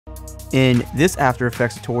In this After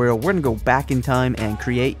Effects tutorial, we're going to go back in time and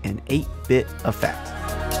create an 8-bit effect.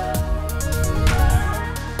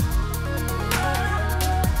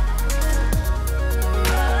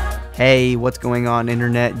 Hey, what's going on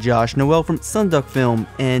internet? Josh Noel from SonduckFilm,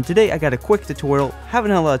 and today I got a quick tutorial.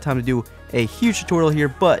 Haven't had a lot of time to do a huge tutorial here,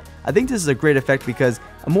 but I think this is a great effect because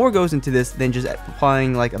more goes into this than just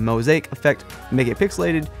applying like a mosaic effect to make it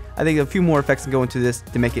pixelated. I think a few more effects can go into this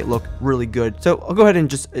to make it look really good. So I'll go ahead and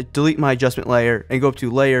just delete my adjustment layer and go up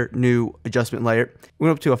to Layer, New, Adjustment Layer. We're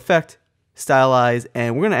going up to Effect, Stylize,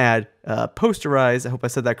 and we're going to add Posterize. I hope I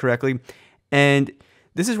said that correctly. And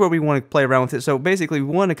this is where we want to play around with it. So basically,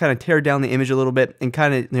 we want to kind of tear down the image a little bit and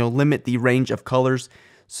kind of limit the range of colors.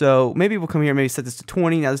 So maybe we'll come here, maybe set this to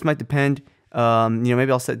 20. Now this might depend.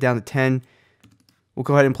 Maybe I'll set it down to 10. We'll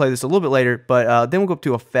go ahead and play this a little bit later, but then we'll go up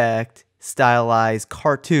to Effect, Stylize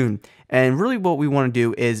Cartoon, and really what we want to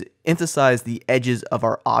do is emphasize the edges of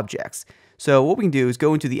our objects. So what we can do is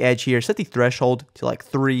go into the edge here, set the threshold to like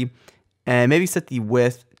 3, and maybe set the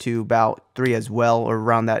width to about 3 as well, or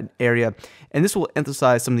around that area. And this will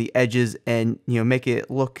emphasize some of the edges and make it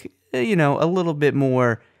look a little bit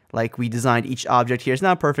more like we designed each object here. It's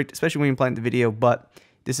not perfect, especially when you're playing the video, but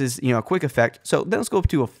this is a quick effect. So then let's go up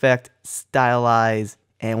to Effect, Stylize,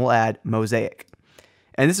 and we'll add Mosaic.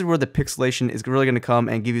 And this is where the pixelation is really going to come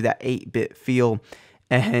and give you that 8-bit feel.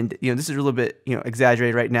 And this is a little bit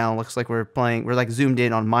exaggerated right now. It looks like we're like zoomed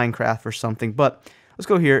in on Minecraft or something. But let's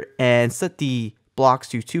go here and set the blocks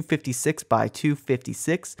to 256 by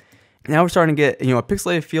 256. Now we're starting to get a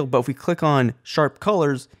pixelated feel. But if we click on sharp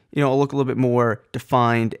colors, it'll look a little bit more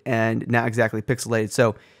defined and not exactly pixelated.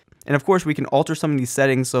 So, and of course we can alter some of these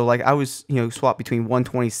settings. So like I was swap between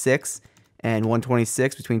 126 and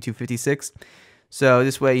 126 between 256. So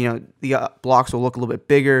this way, the blocks will look a little bit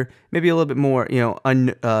bigger, maybe a little bit more,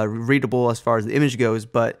 readable as far as the image goes.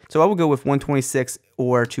 But so I will go with 126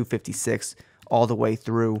 or 256 all the way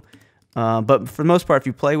through. But for the most part, if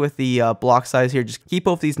you play with the block size here, just keep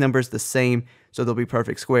both these numbers the same, so they'll be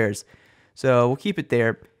perfect squares. So we'll keep it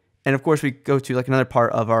there. And of course, we go to like another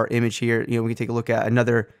part of our image here. We can take a look at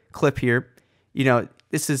another clip here.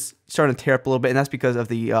 This is starting to tear up a little bit, and that's because of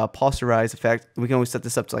the Posterize effect. We can always set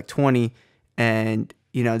this up to like 20. And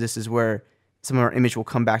this is where some of our image will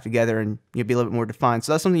come back together and be a little bit more defined.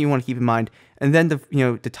 So that's something you want to keep in mind. And then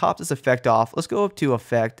to top this effect off, let's go up to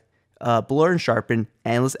Effect, Blur and Sharpen,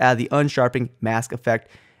 and let's add the unsharpen mask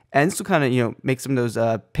effect. And this will kind of make some of those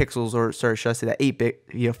pixels, or sorry, should I say that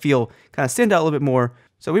 8-bit feel kind of stand out a little bit more.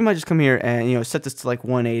 So we might just come here and set this to like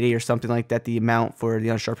 180 or something like that, the amount for the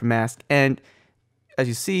unsharpened mask. And as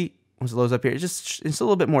you see, once it loads up here, it's a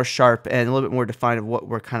little bit more sharp and a little bit more defined of what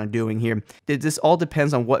we're kind of doing here. This all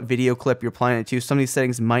depends on what video clip you're applying it to. Some of these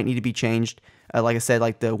settings might need to be changed. Like I said,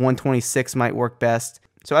 like the 126 might work best.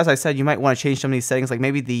 So as I said, you might want to change some of these settings. Like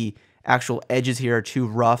maybe the actual edges here are too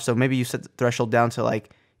rough. So maybe you set the threshold down to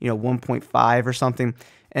like 1.5 or something,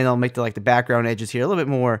 and it'll make the background edges here a little bit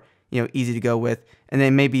more easy to go with. And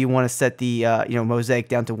then maybe you want to set the mosaic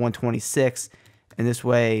down to 126, and this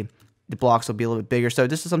way the blocks will be a little bit bigger. So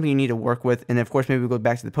this is something you need to work with. And of course, maybe we go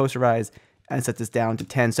back to the Posterize and set this down to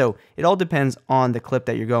 10. So it all depends on the clip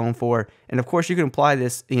that you're going for. And of course, you can apply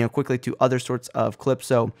this quickly to other sorts of clips.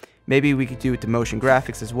 So maybe we could do it to motion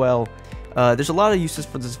graphics as well. There's a lot of uses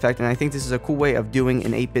for this effect, and I think this is a cool way of doing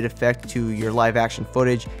an 8-bit effect to your live action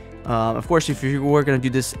footage. Of course, if you were going to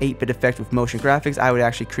do this 8-bit effect with motion graphics, I would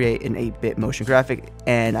actually create an 8-bit motion graphic,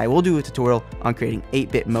 and I will do a tutorial on creating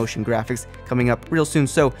 8-bit motion graphics coming up real soon.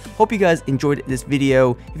 So hope you guys enjoyed this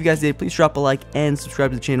video. If you guys did, please drop a like and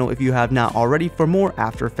subscribe to the channel if you have not already for more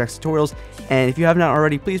After Effects tutorials. And if you have not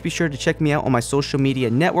already, please be sure to check me out on my social media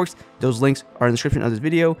networks. Those links are in the description of this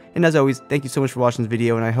video. And as always, thank you so much for watching this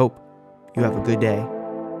video, and I hope you have a good day.